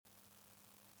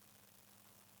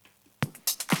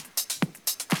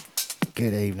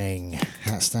Good evening,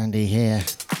 HatStandy here.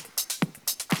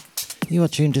 You are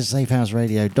tuned to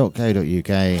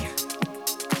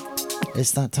safehouseradio.co.uk.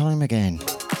 It's that time again.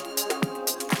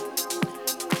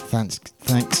 Thanks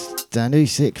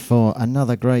Danusik for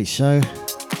another great show.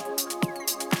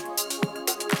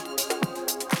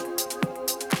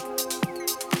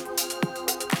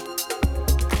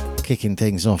 Kicking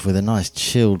things off with a nice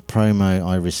chilled promo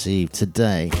I received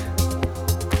today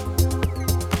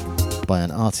by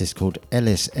an artist called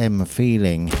Elis M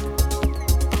Feeling.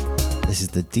 This is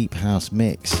the deep house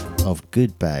mix of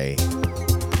Goodbay.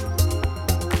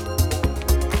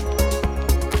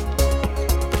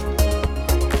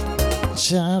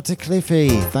 Shout out to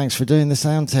Cliffy, thanks for doing the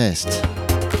sound test.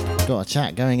 Got a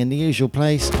chat going in the usual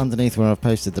place underneath where I've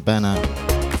posted the banner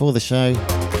for the show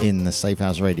in the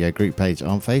Safehouse Radio group page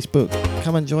on Facebook.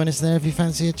 Come and join us there if you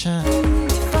fancy a chat.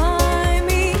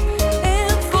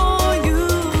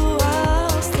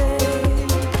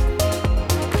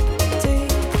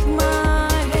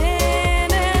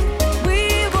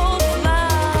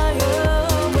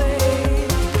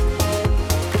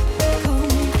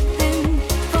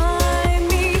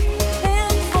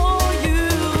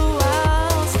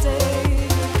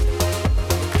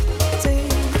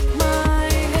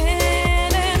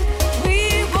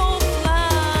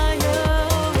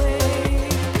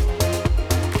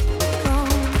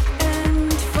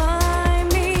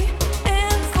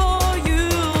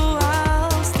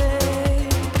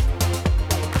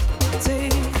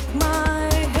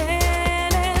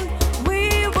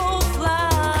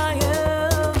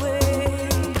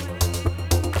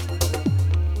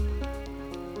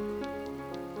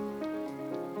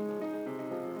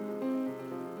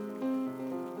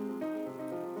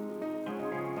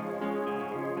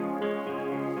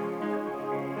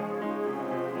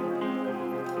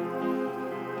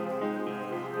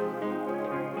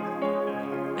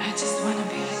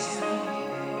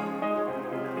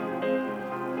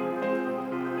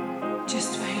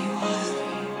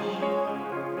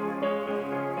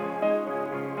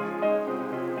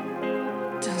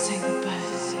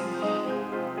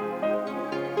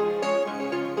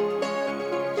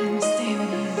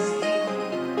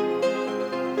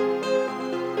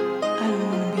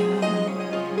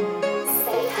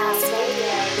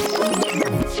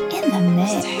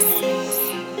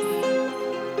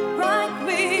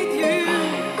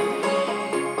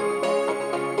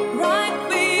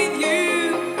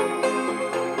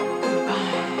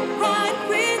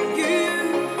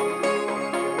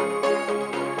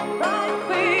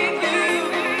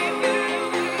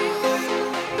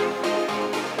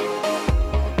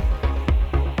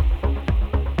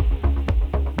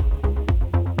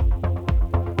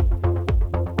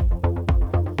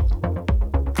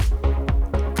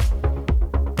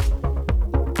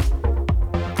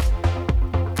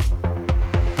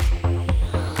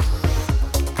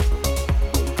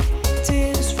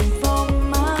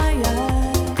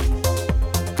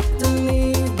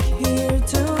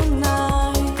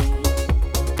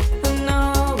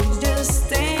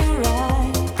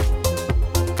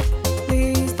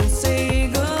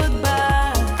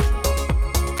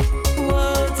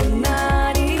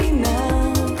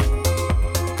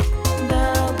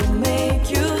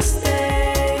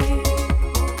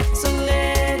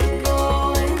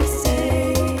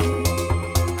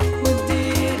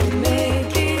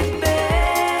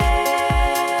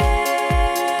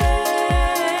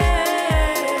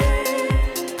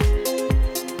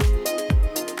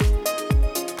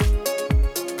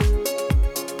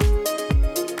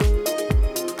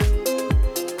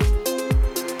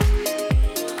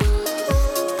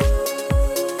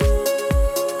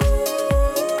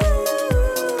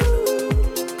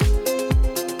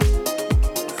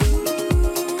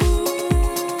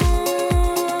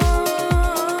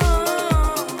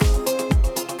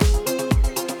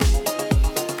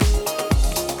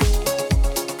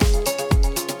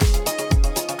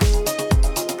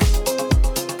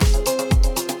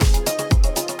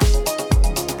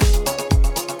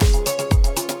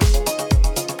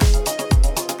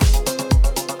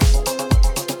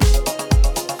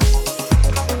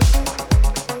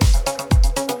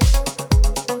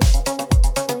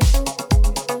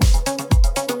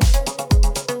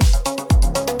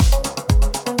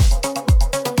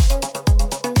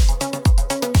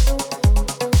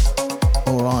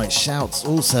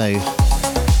 Also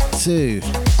to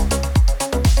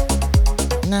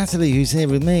Natalie, who's here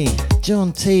with me,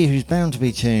 John T, who's bound to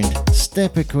be tuned,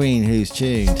 Stepper Queen, who's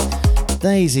tuned,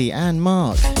 Daisy and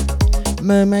Mark,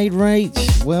 Mermaid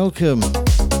Rach, welcome.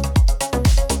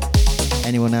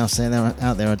 Anyone else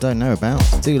out there I don't know about,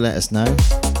 do let us know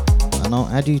and I'll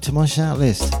add you to my shout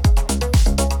list.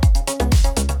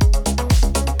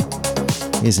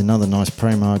 Here's another nice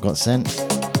promo I got sent.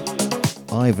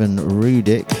 Ivan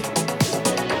Roudyk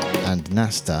and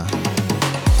Nasta.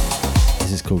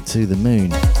 This is called To the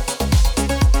Moon.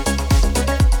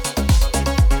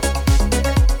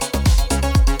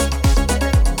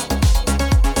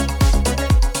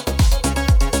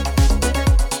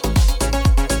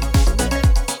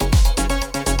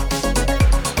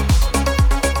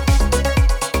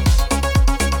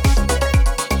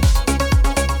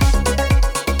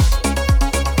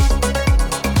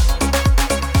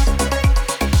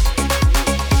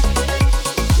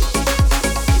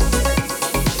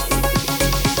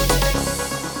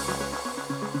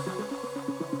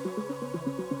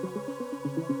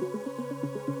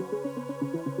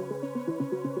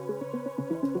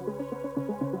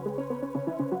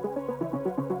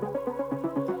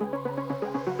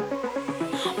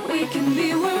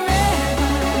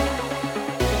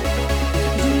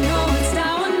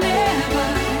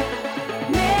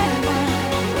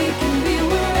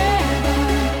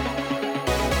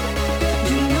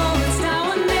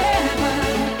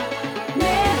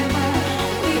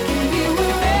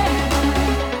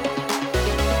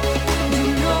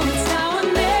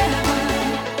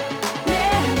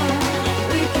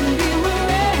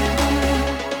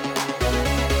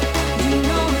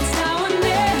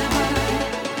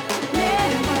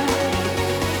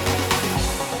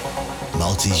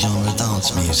 Multi-genre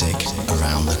dance music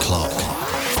around the clock.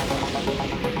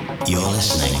 You're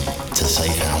listening to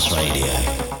Safehouse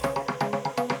Radio.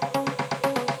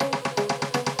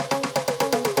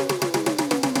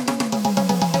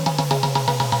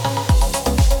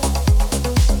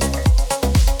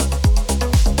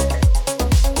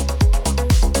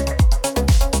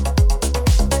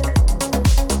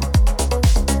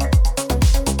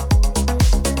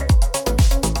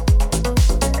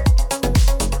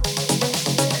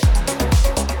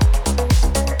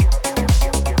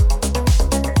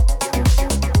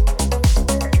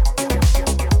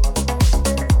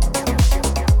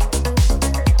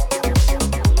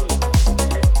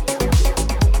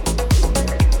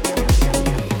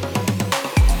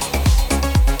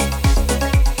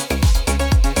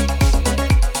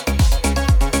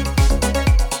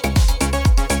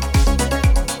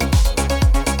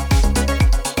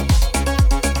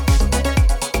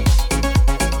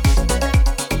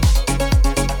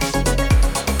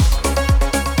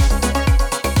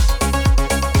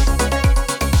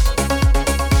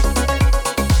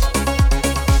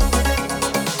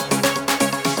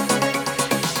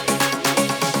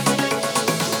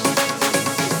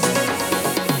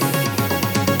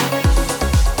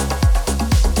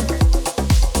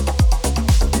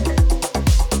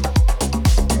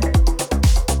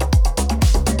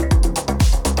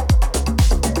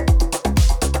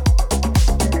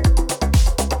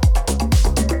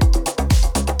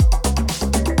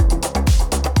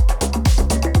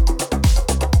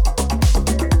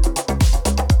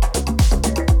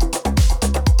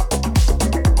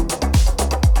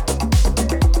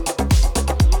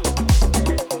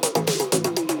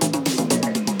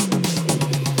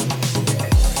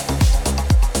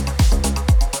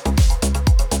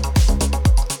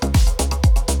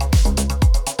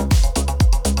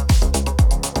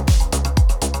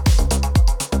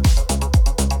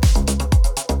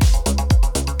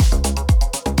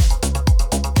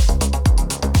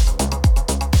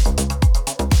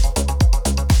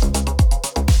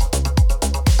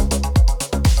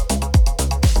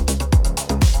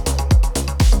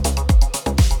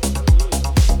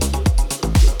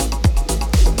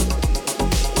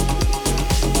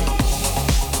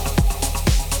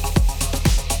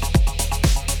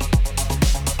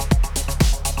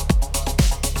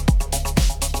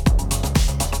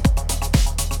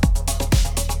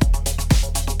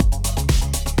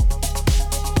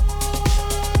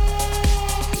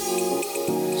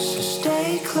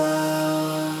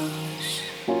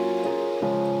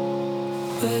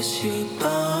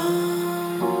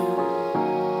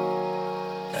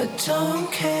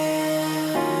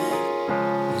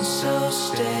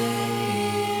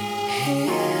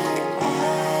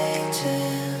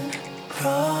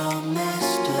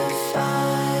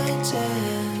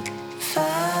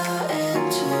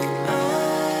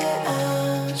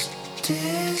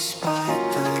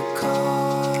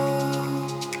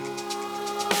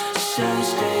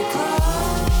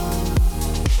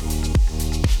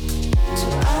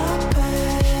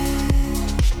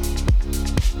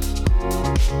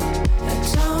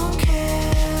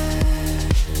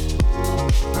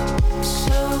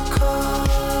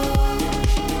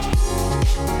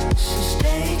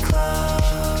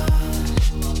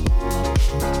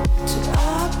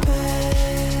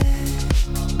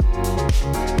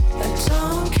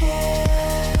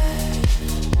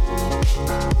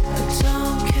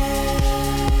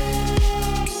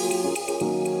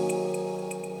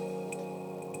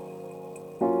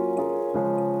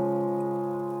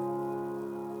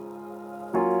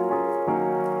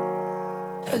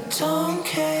 don't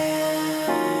care,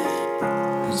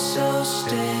 and so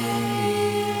stay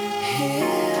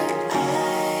here.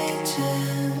 I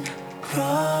didn't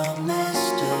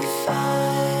promise to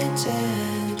find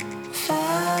it.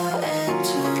 Fell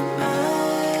into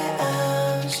my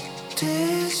arms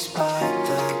despite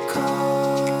the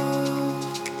cold.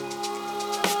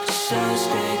 So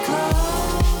stay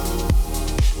close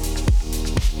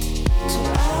to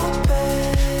our bed.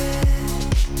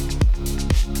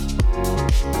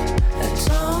 I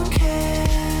don't care.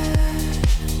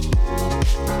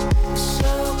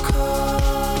 So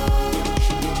cold.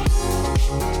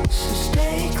 So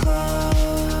stay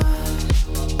close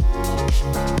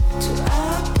to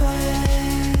our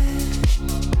bed.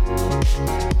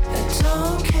 I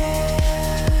don't care.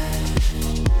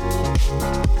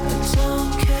 I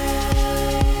don't care.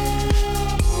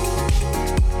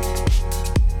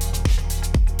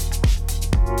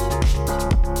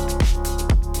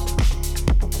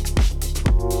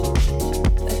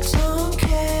 I don't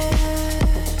care.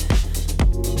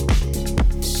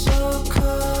 So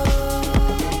cold.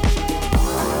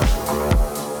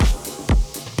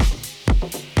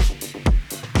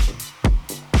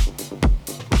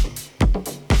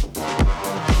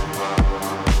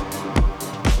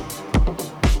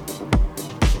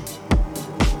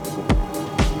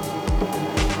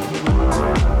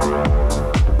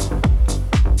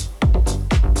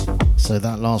 So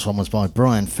that last one was by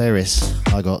Brian Ferris.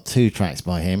 I got 2 tracks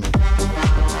by him.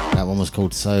 That one was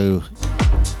called So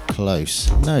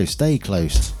Close. No, Stay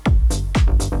Close.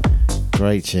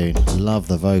 Great tune. Love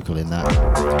the vocal in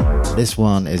that. This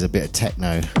one is a bit of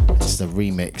techno. It's the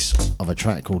remix of a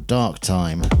track called Dark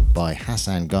Time by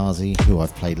Hasan Ghazi, who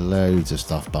I've played loads of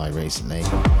stuff by recently.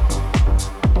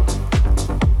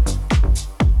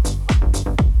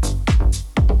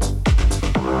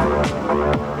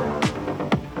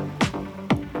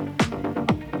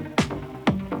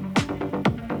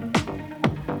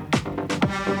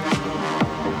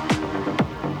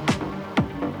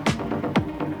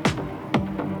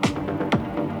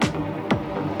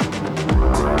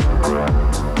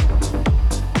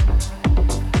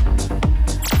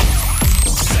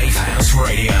 Safehouse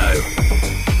Radio.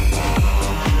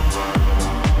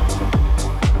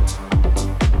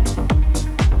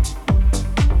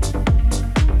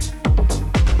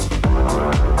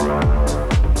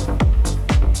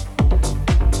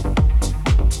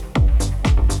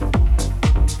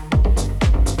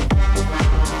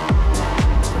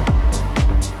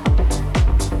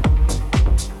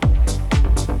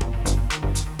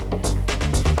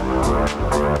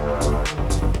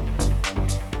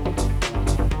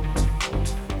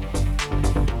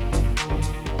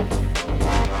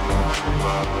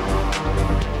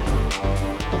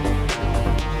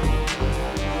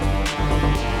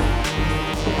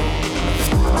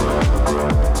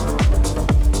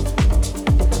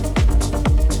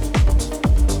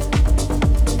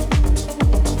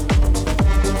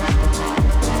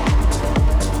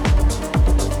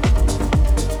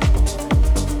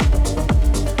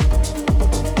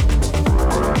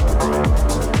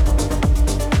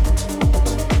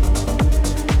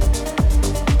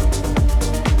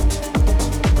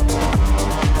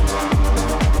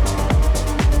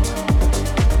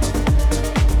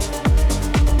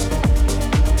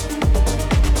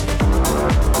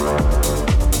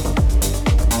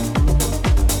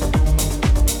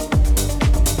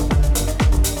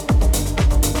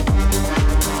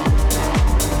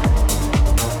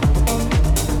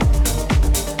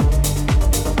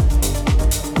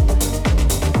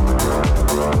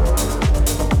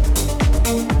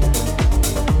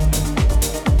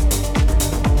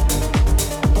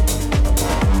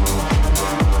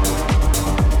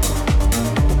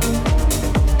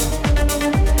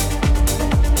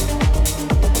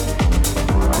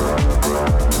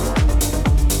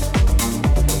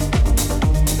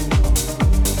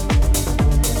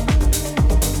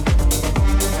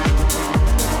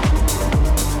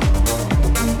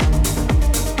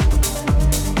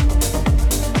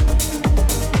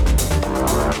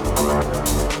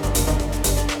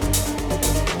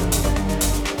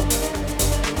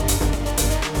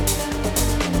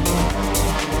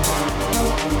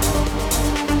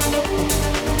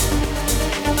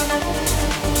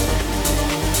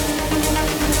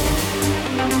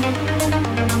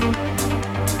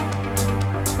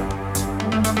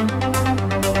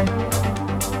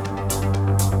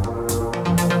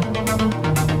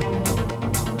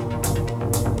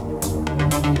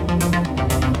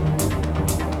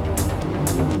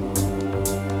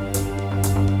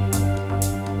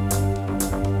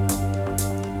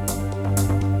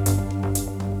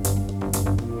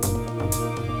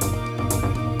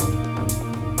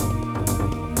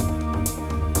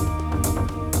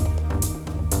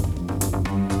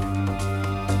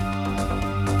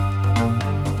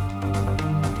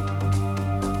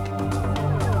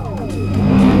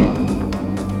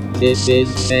 This is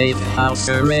Safehouse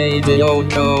Radio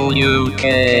Co.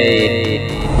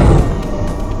 UK.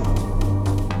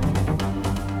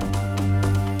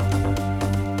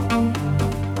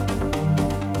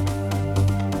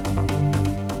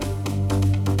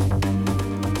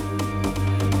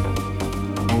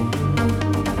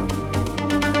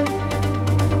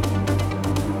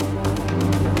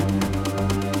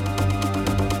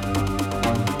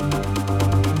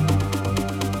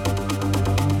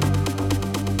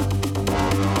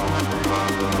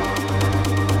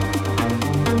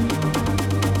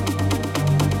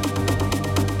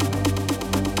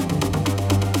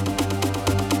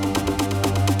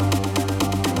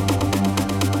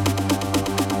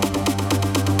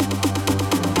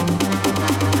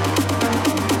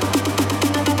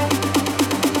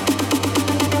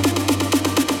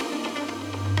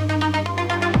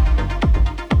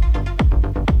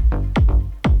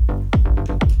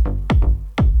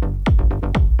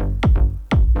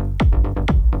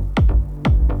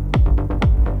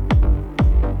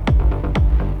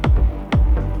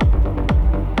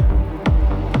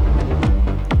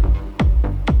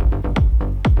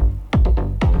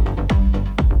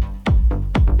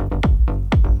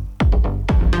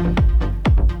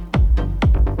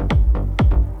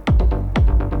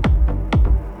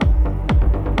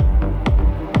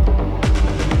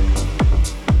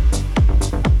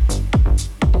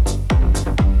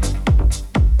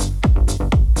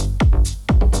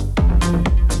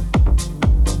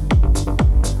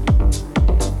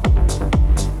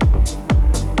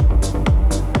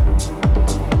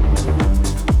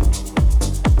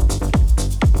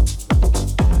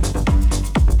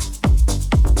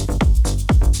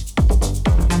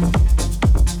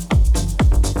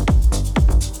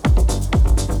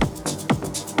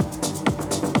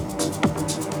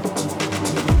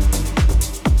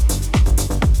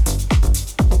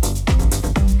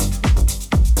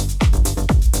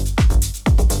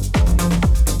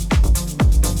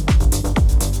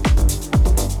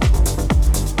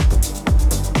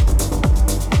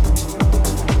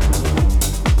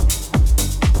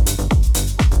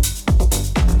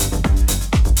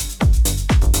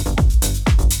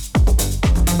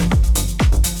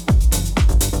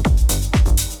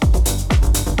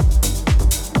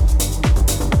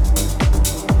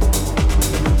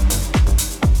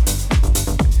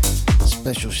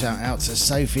 Shout out to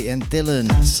Sophie and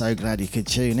Dylan, so glad you could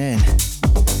tune in.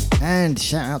 And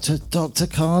shout out to Dr.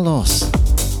 Carlos.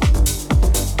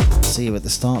 See you at the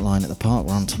start line at the park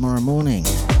run tomorrow morning.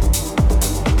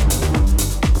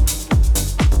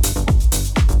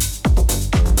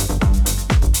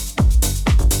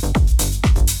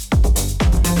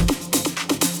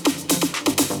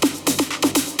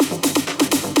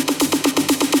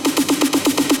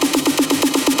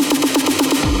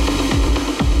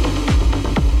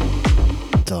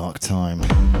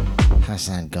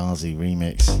 Hasan Ghazi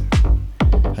remix.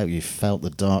 Hope you felt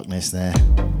the darkness there.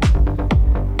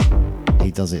 He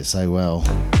does it so well.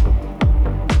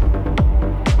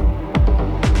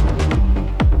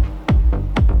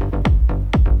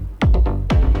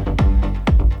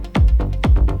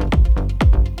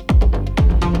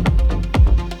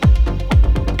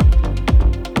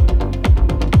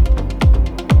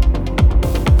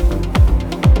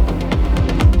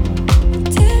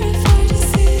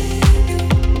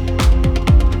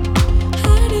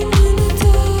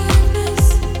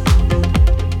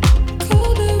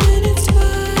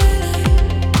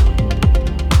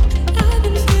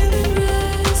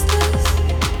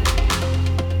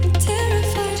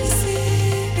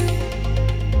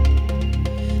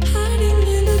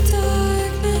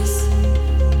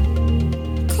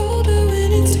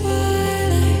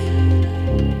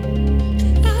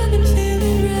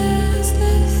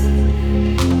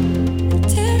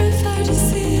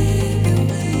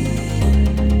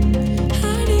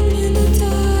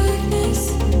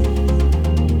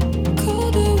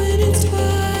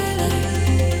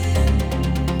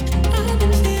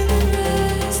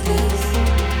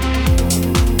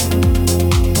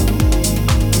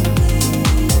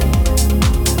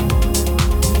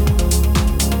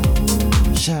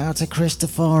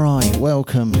 Christopher,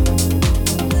 welcome,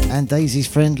 and Daisy's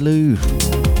friend Lou,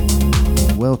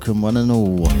 welcome one and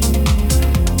all.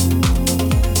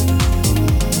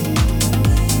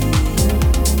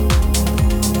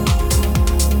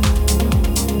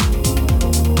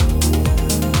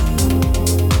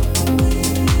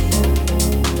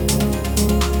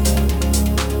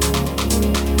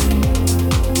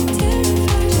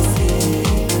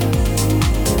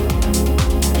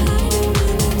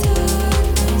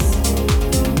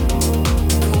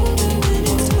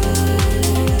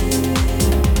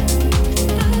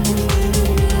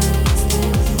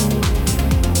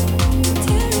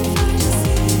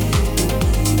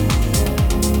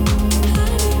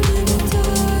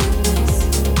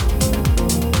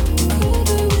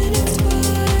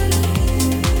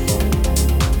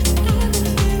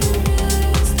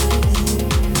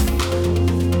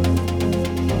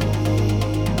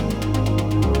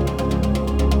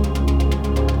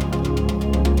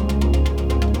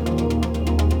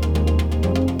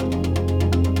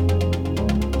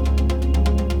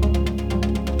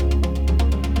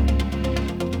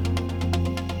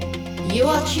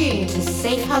 tuned to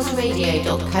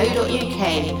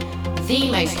safehouseradio.co.uk,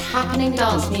 the most happening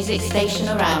dance music station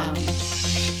around.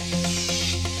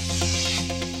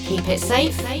 Keep it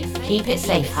safe, keep it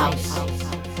Safehouse.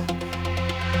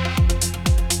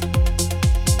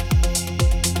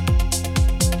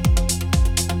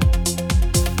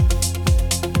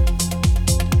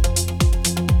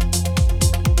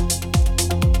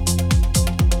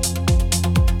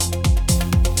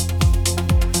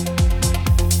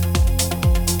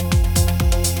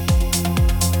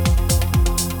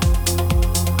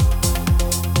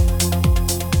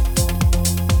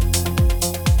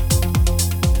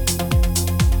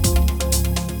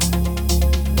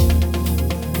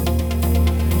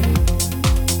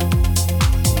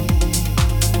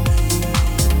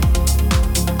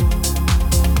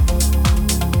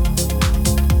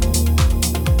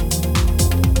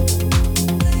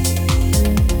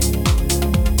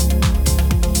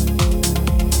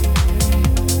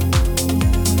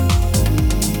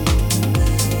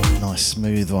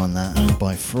 One that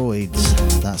by Freuds,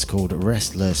 that's called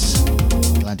Restless.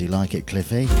 Glad you like it,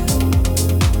 Cliffy.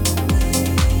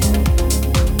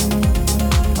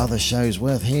 Other shows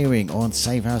worth hearing on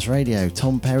Safehouse Radio: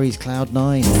 Tom Perry's Cloud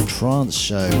 9 Trance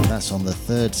Show, that's on the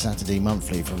third Saturday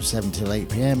monthly from 7 till 8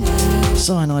 p.m.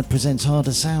 Cyanide presents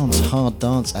Harder Sounds, Hard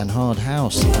Dance and Hard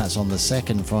House, that's on the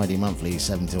second Friday monthly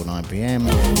 7 till 9 p.m.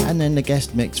 And then the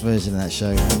guest mix version of that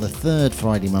show on the third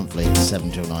Friday monthly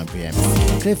 7 till 9 p.m.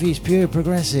 Cliffy's Pure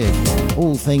Progressive,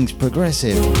 all things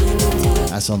progressive,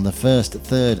 that's on the first,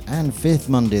 third and fifth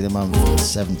Monday of the month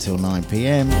 7 till 9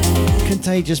 p.m.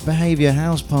 Contagious Behaviour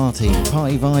House Party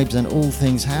vibes and all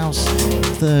things house,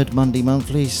 third Monday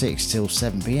monthly 6 till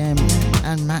 7 p.m.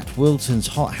 And Matt Wilton's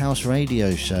Hot House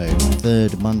Radio Show,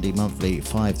 third Monday monthly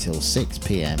 5 till 6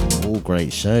 p.m. All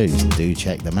great shows, do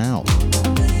check them out.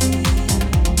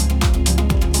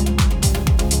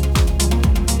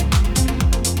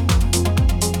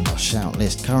 Our shout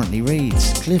list currently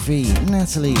reads: Cliffy,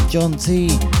 Natalie, John T,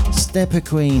 Stepper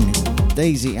Queen,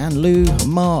 Daisy and Lou,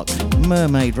 Mark,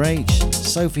 Mermaid Rach,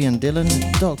 Sophie and Dylan,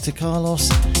 Dr. Carlos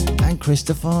and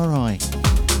Christopher.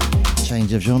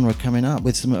 Change of genre coming up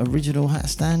with some original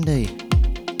HatStandy.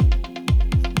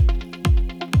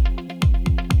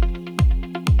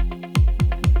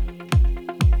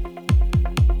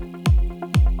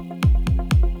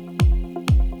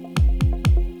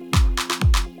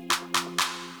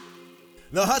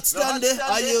 No HatStandy,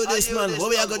 are you this man? What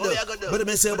we are gonna do? But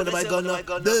me say, but my gun, do my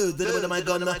gun, do my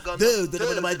gun,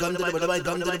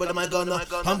 my gun.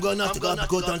 I'm gonna have to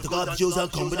go down to God, Jews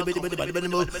and come with the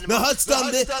mood. No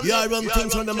HatStandy, you are run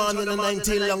things from the man in the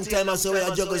 19 long time, I saw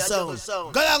I juggle sound.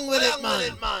 Go along with it,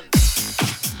 man.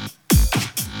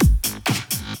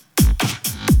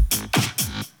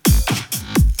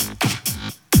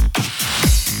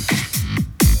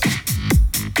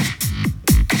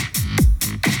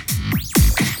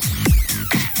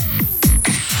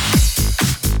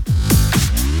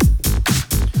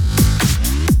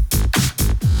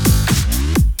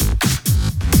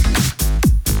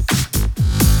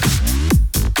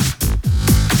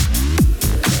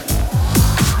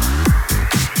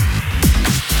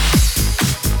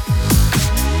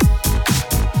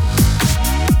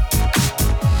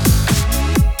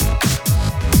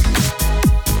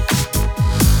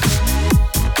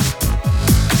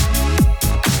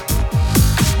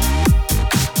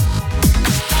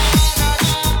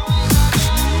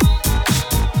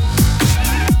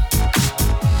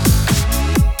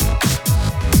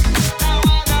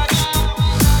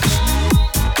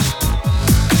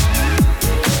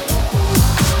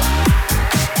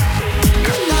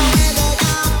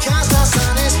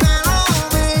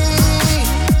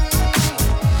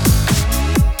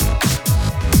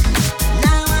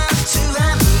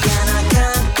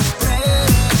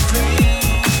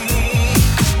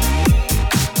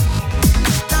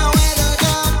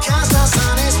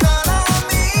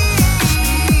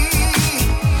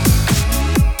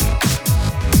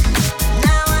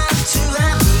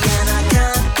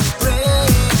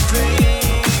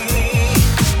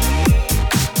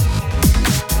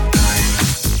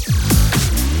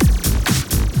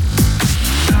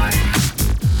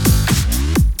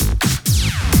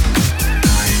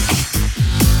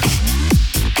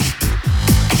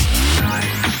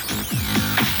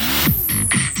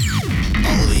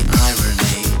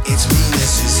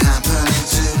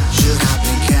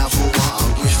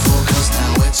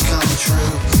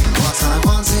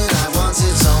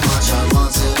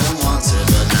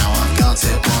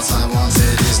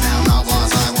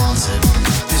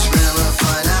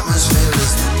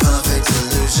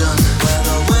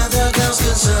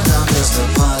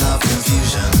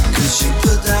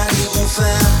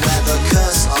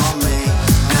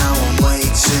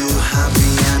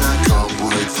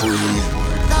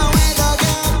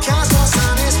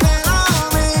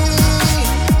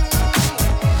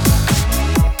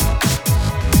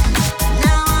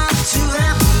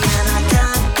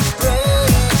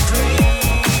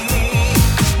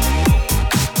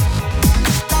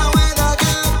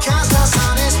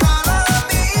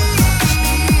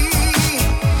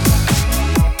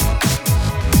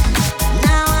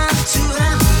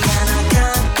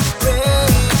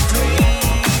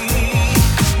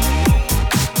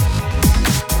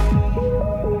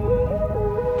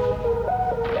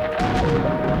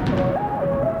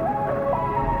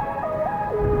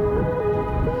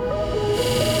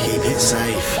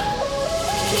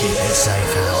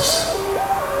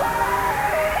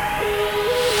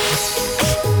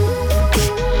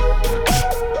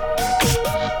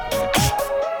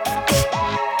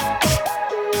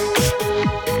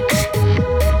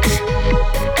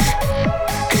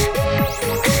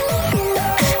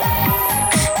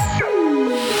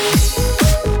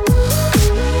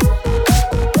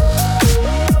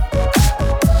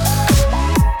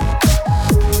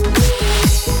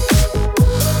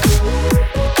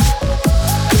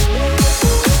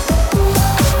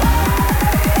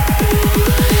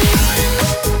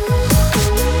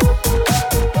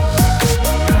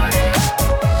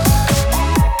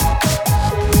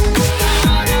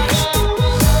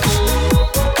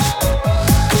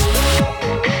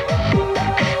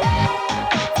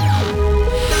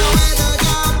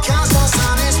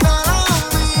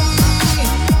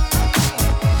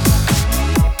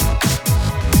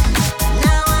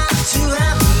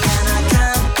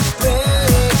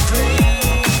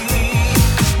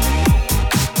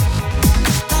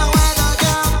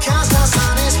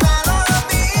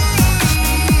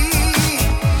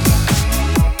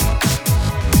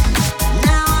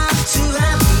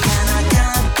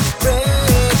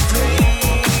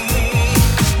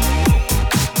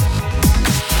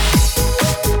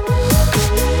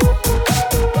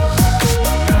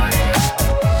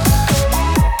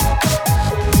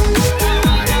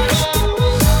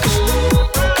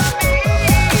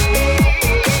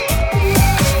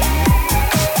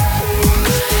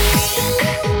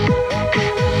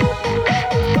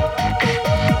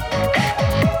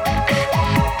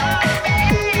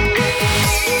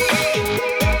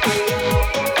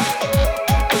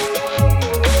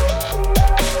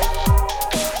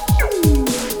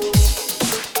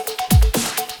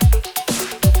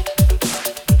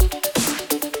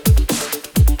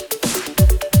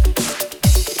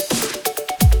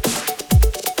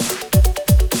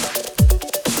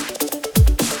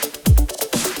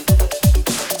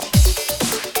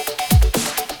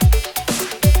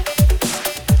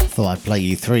 Thought I'd play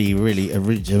you three really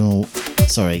recent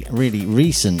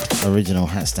original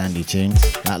HatStandy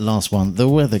tunes. That last one, The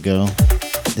Weathergirl.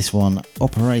 This one,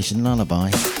 Operation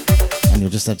Lullaby. And you'll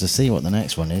just have to see what the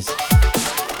next one is.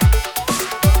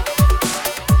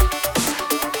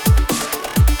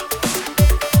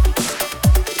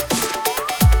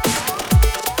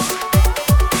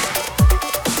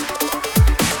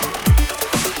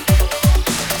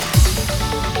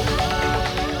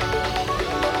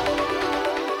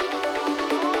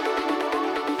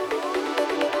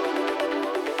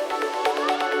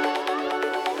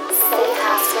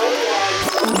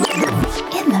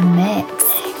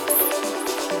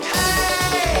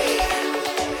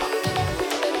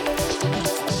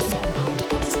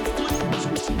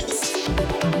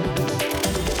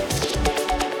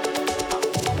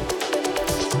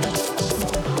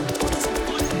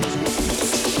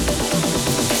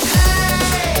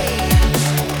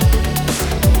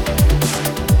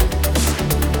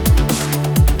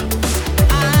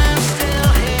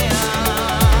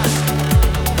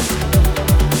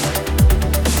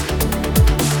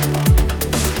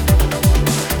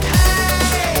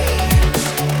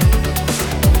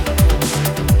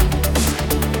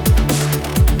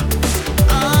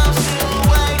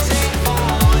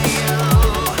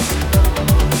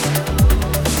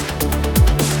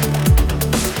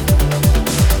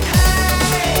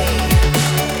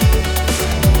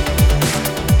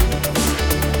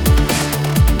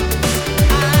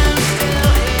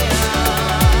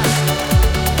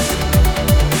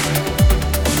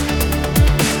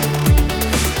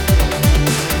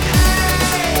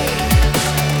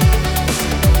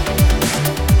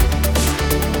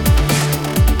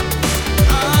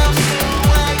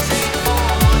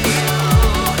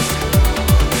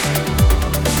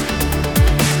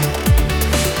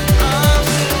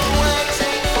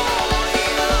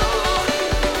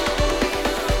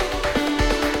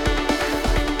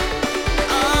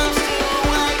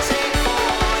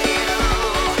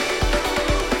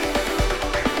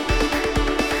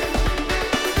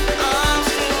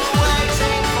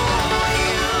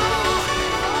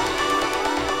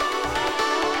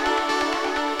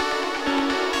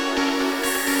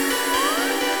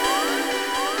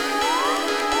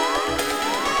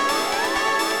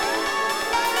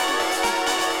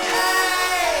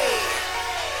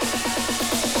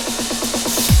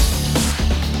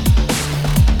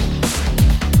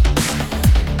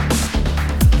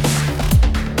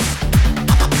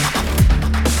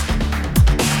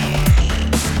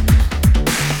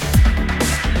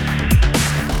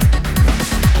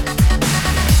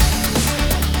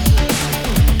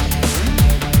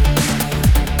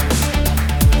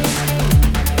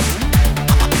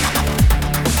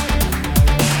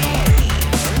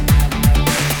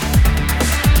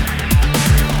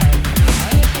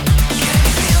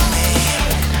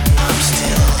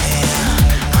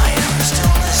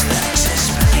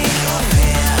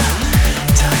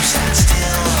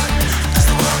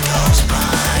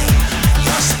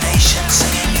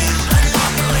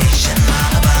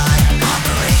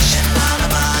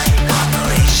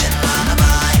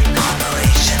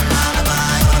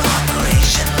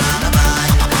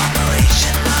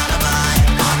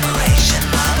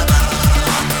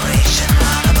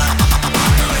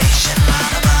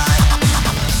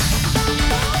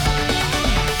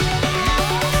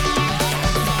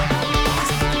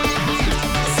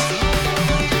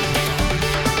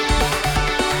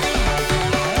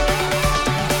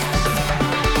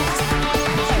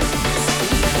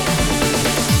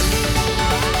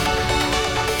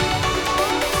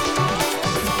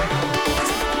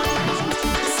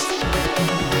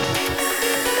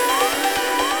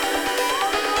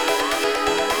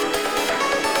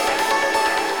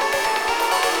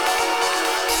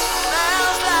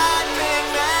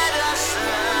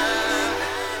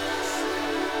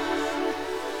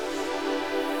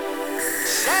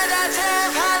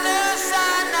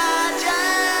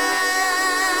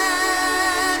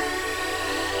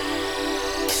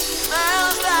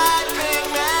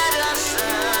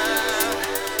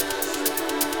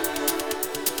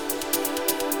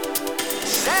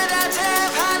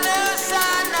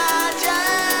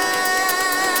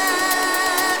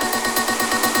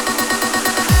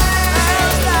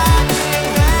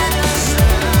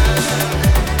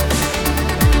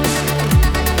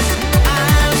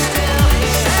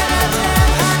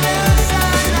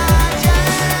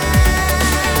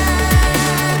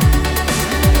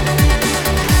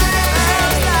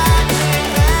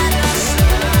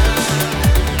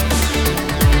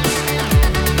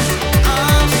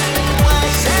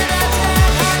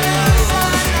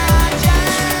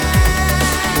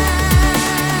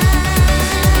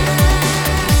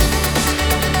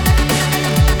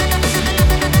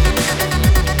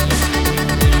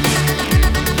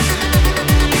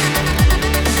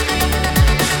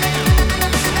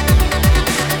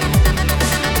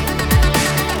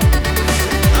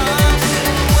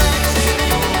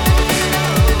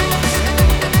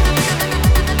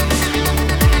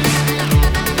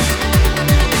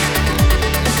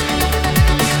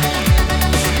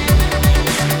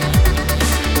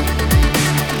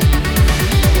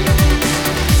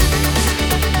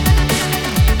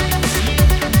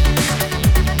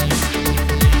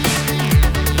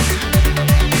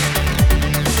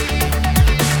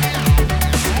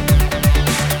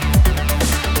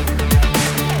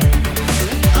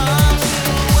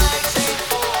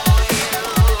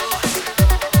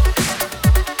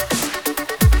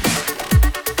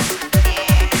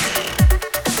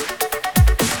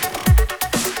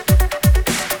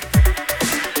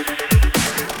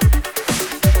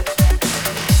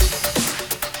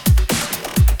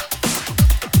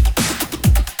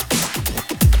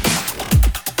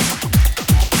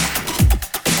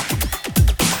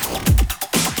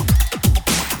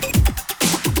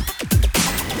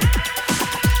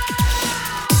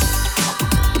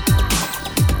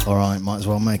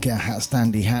 make it a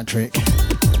HatStandy hat trick.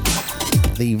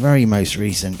 The very most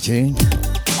recent tune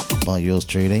by yours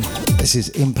truly. This is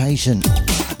Impatient,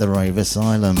 the Rave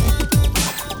Asylum.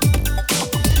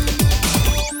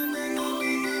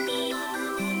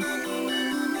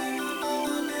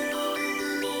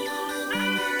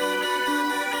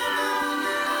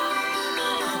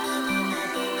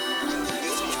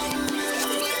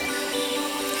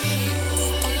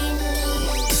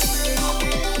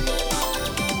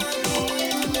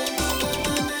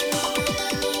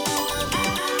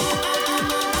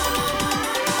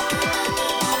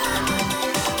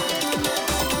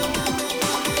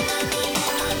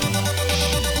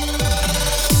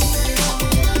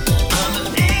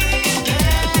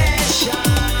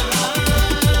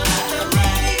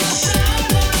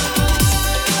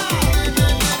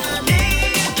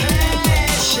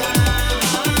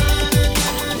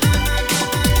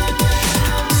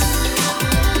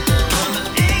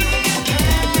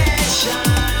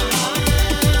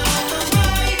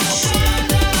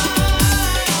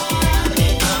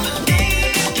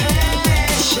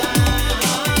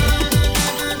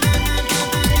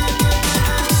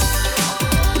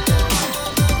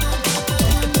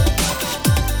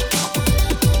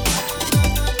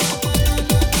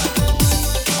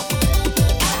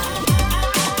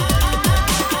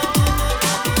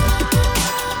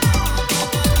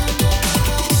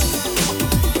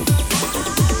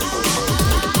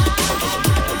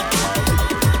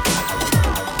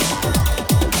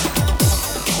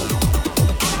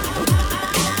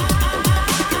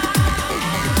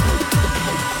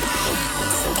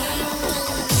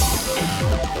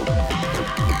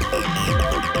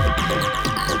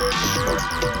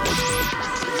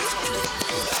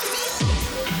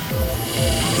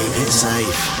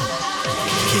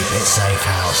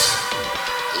 Safehouse.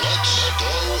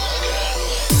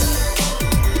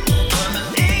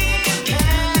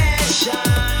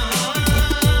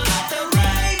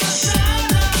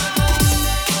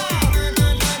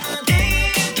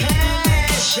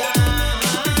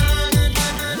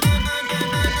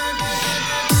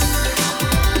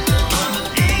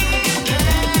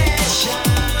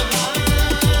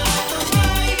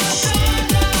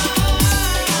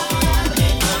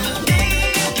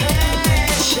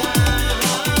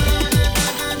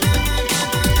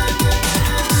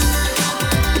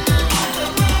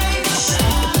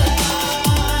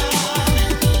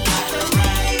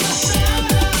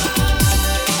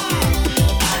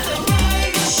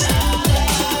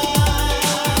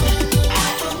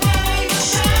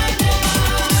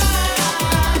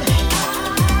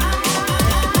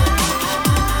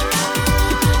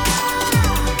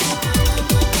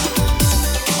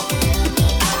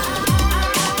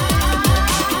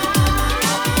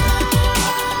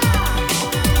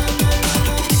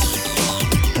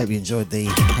 Enjoyed the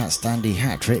HatStandy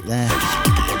hat trick there.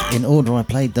 In order I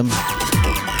played them: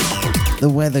 the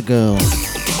Weathergirl,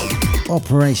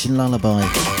 Operation Lullaby,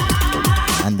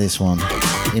 and this one,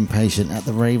 Impatient at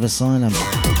the Rave Asylum.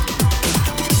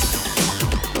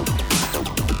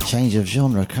 Change of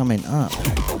genre coming up.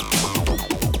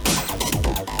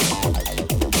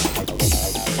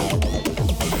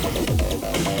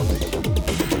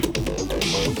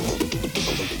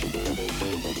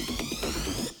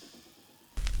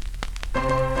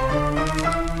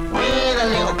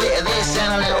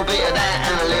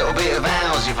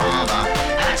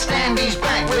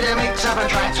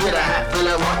 With a hat full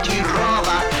of what you'd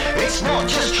rather. It's not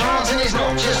just trance and it's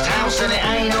not just house and it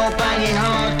ain't all banging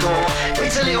hardcore.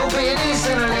 It's a little bit of this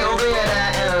and a little bit of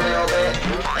that and a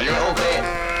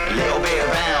little bit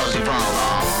of house if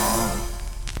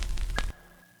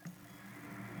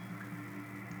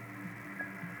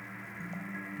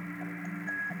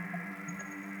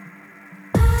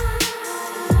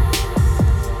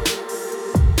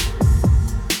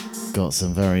Got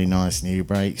some very nice new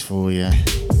breaks for you.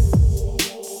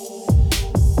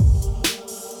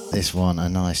 This one, a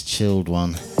nice chilled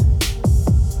one,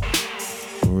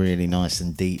 really nice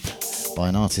and deep, by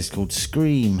an artist called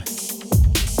Skream.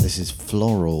 This is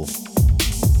Floral.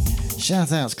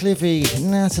 Shout outs Cliffy,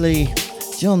 Natalie,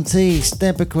 John T,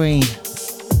 Stepper Queen,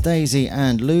 Daisy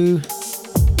and Lou,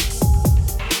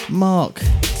 Mark,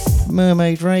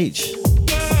 Mermaid Rach,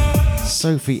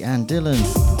 Sophie and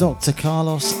Dylan, Dr.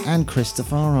 Carlos and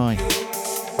Christopher.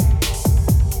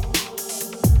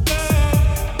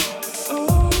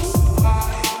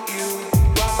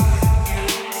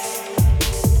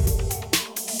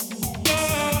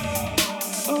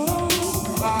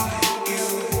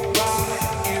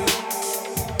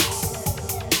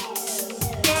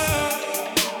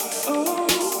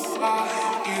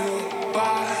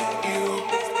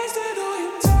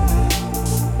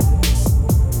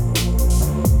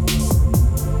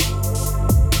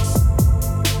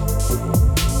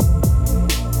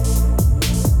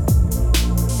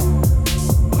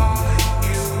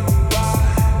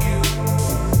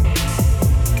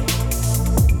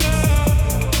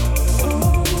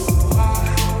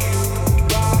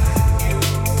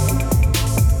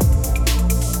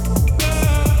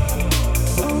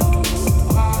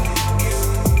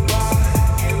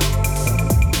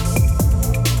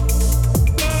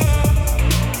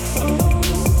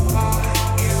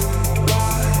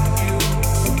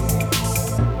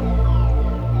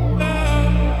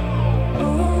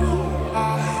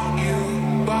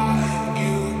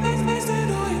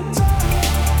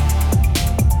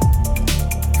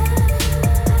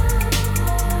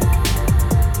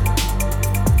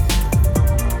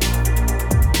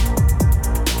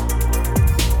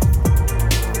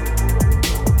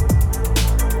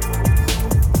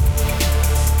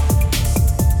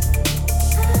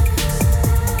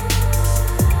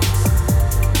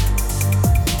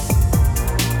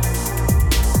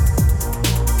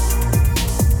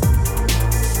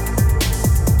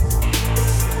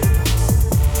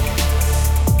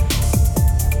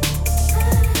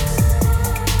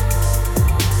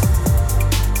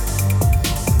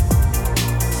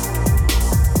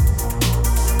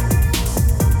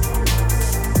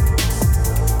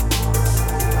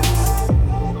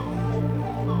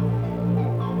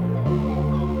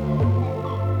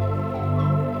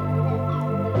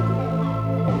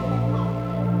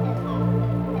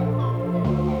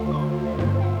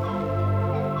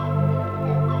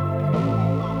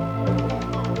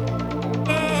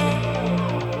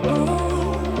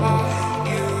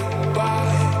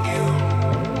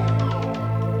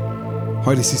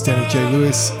 Hi, this is Danny J.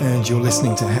 Lewis, and you're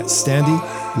listening to HatStandy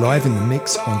live in the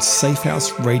mix on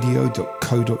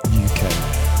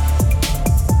safehouseradio.co.uk.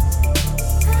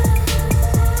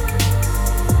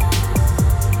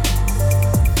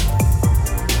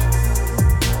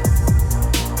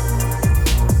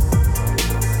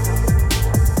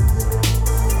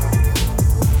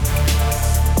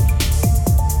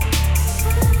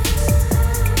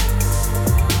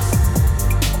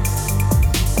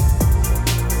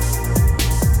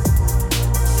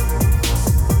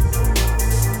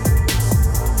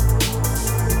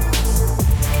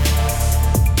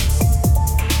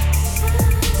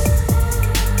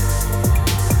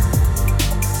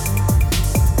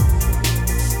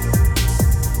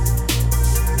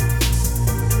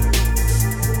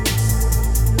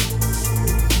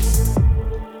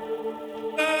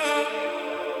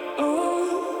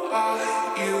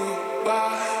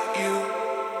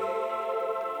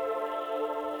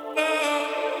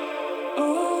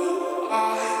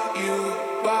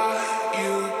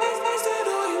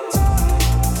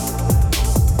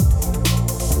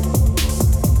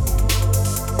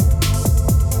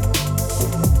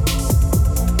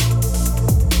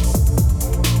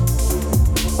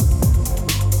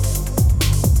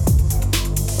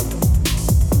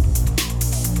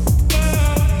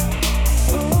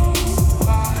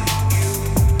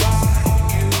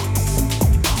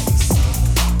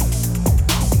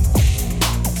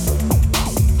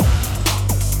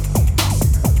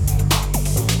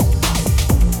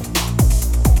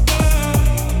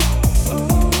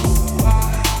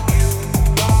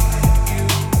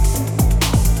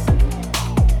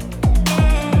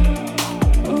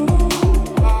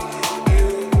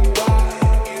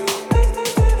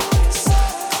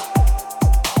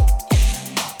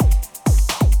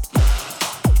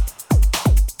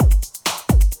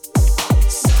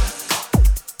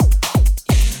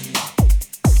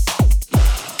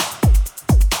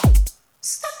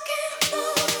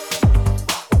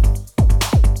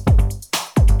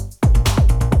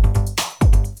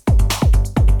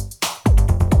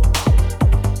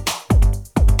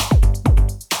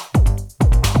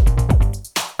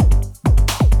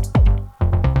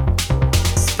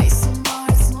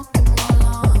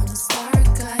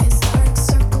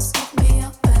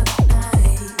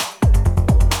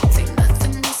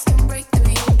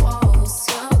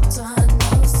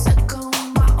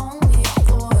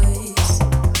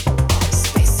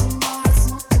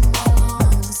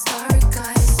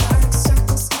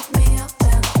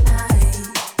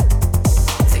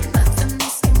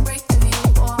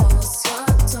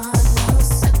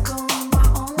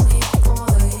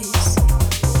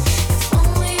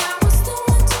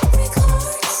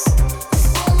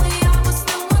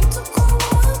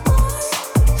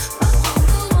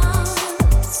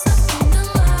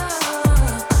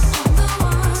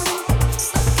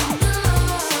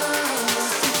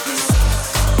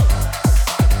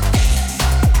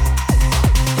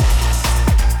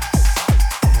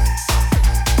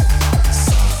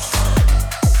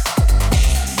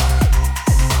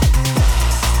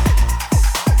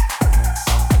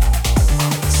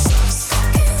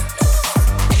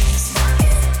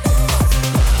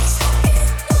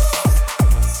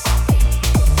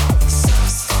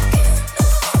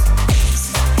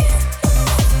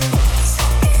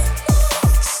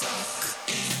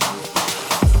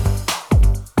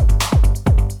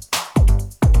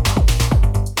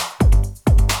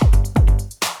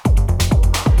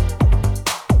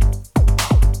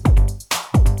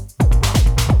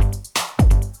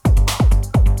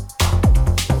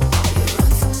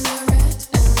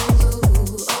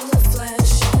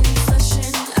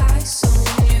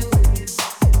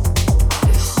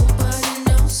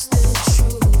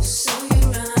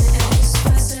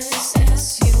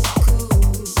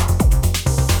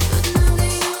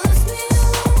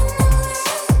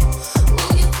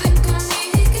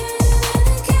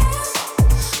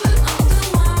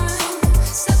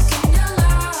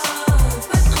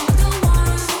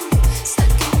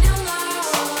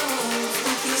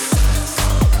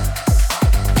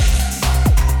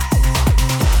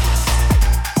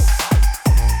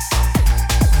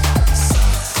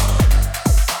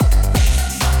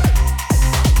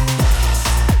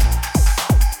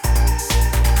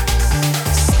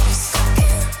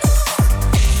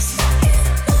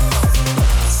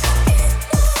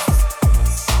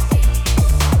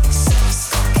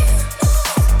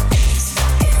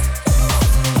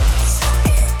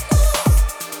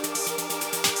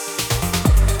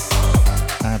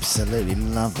 Absolutely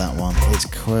love that one. It's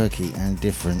quirky and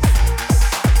different.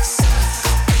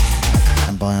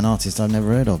 And by an artist I've never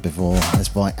heard of before. It's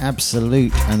by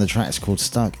Absolute and the track's called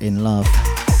Stuck in Love.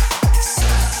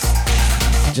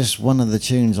 just one of the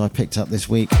tunes I picked up this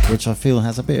week, which I feel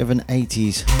has a bit of an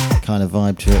 80s kind of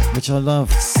vibe to it, which I love.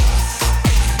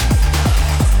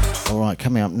 Alright,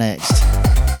 coming up next,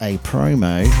 a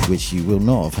promo which you will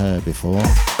not have heard before,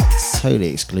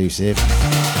 totally exclusive,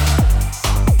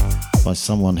 by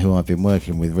someone who I've been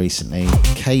working with recently,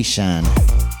 Kayshan.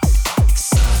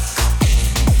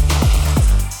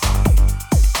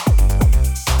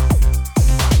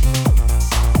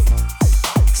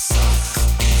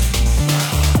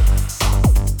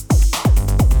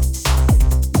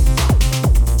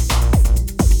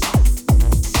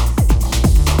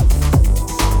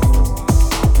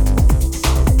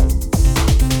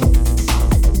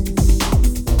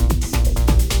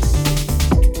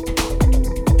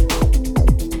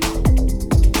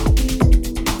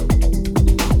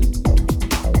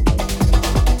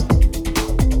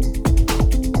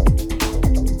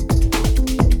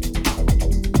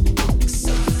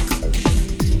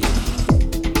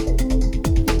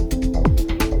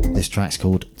 Track's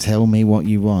called Tell Me What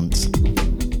You Want.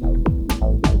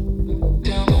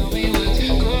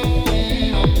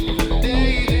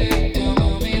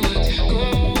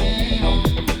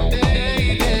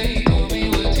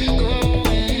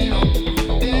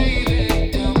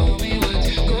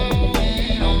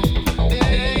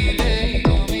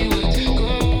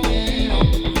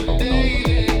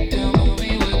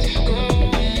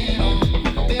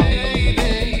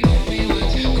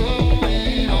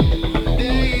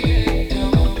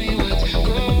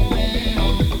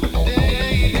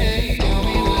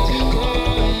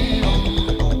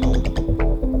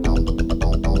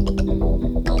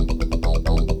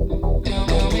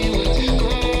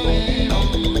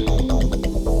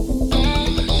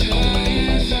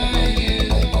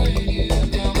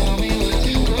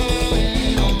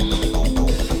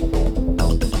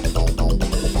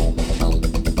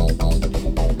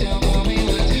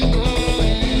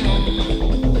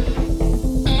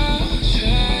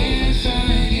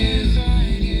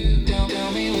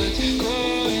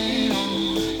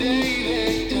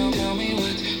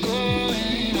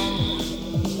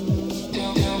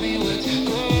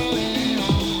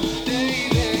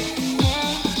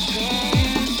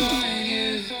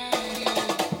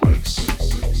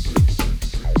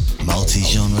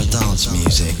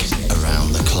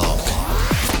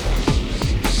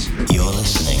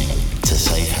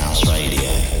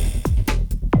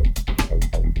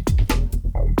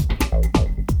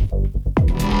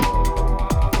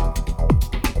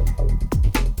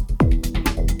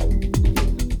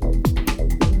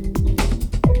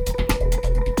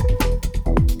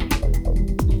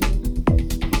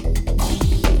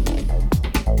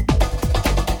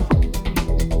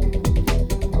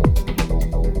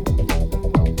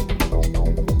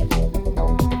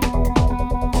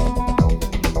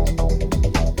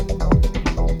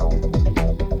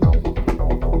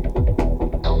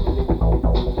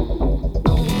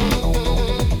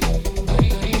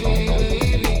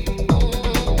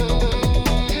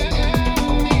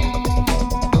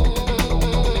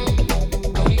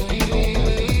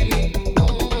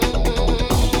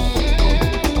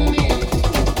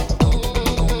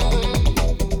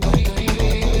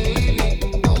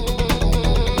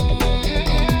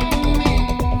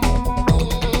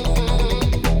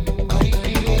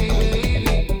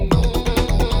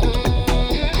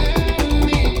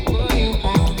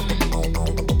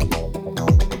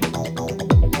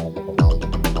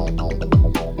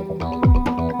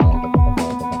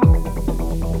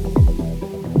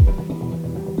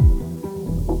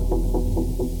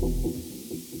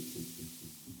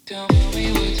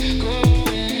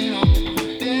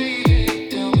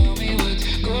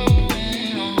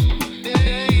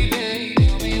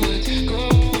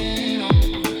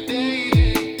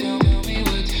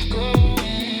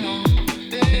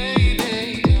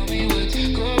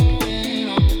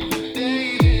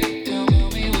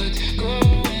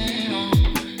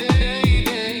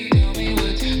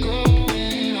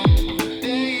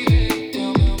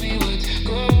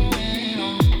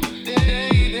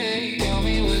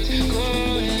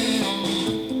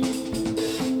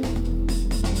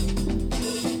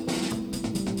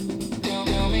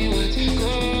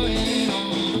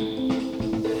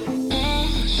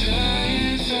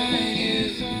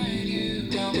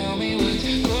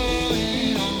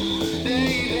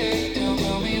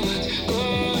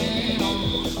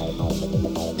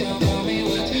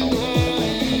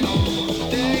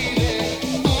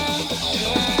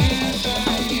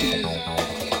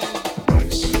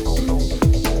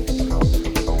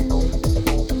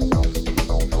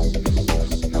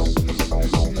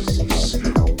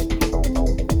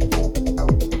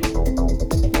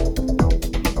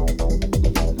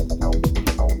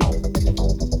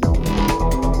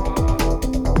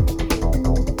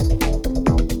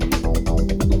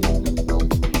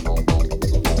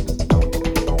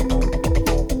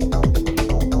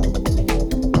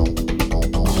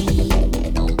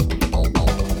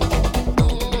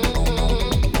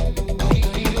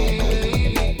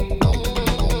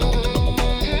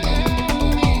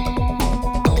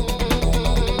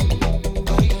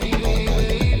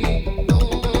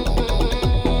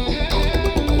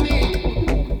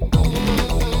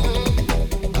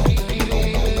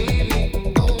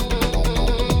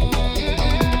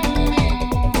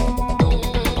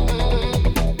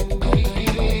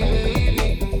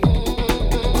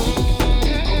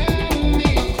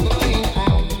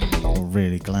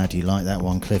 Glad you like that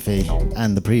one, Cliffy.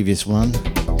 And the previous one,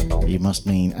 you must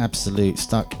mean Absolute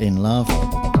Stuck in Love.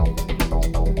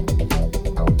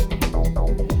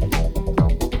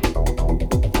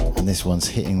 And this one's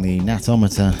hitting the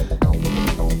natometer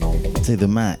to the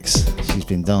max. She's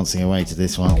been dancing away to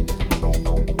this one.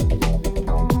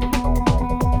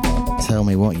 Tell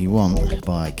Me What You Want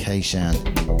by Kayshan.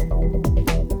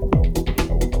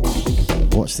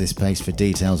 Watch this page for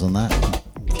details on that.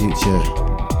 Future,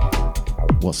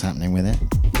 what's happening with it.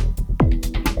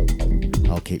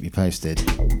 I'll keep you posted.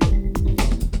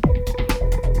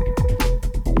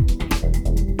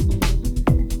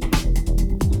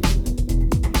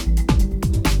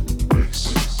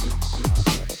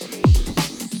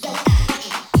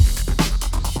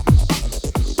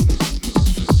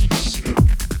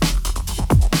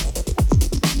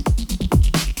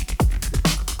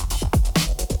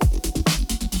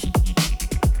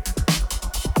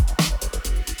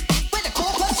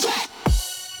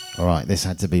 This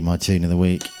had to be my tune of the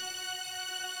week.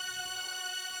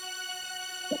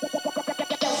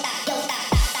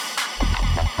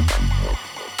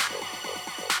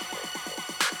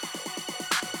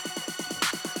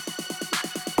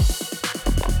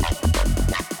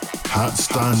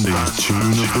 HatStandy's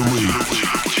tune of the week.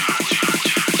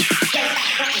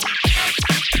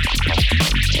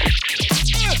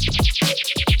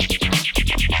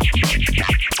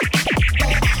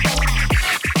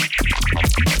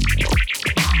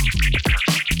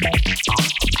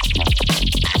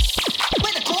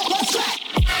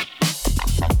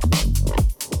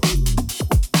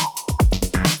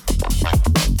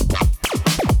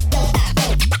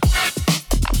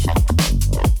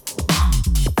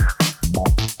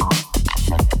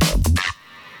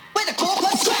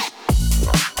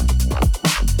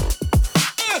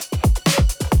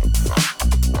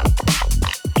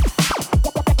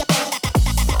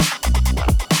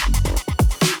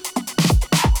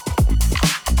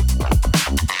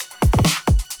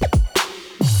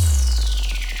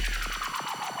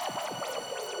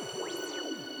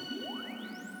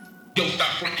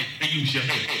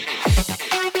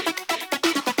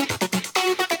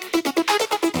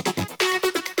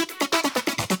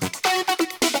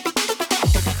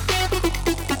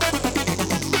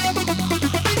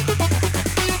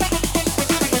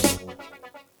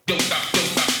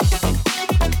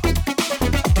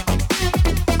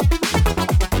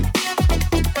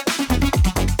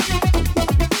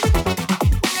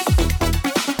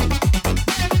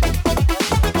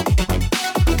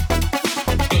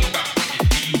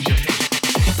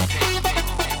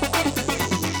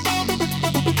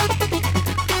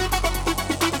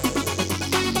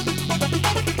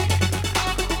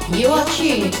 You are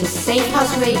tuned to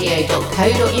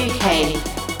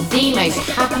safehouseradio.co.uk, the most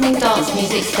happening dance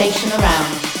music station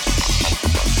around.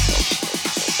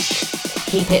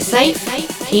 Keep it safe,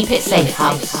 keep it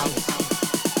Safehouse.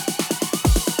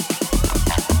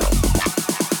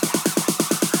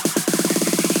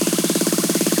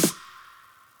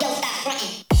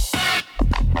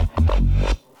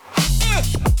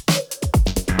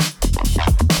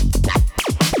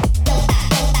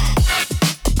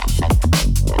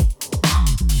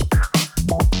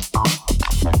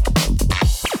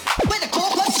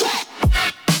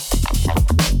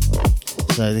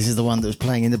 So this is the one that was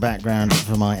playing in the background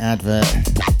for my advert.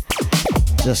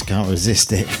 Just can't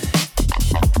resist it.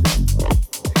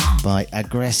 By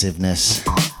Aggressiveness.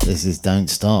 This is Don't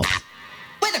Stop.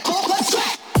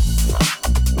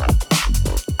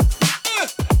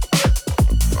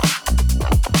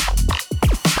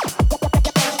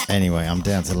 Anyway, I'm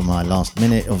down to my last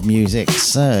minute of music,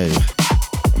 so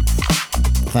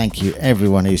thank you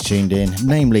everyone who's tuned in,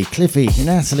 namely Cliffy,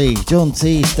 Natalie, John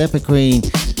T, Stepper Queen,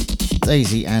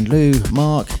 Daisy and Lou,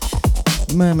 Mark,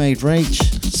 Mermaid Rach,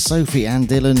 Sophie and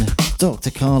Dylan,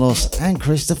 Dr. Carlos and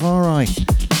Christopher.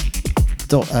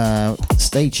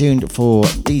 Stay tuned for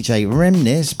DJ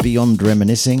Remnis, Beyond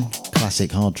Reminiscing,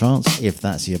 classic hard trance, if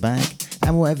that's your bag.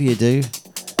 And whatever you do,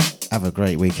 have a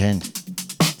great weekend.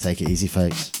 Take it easy,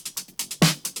 folks.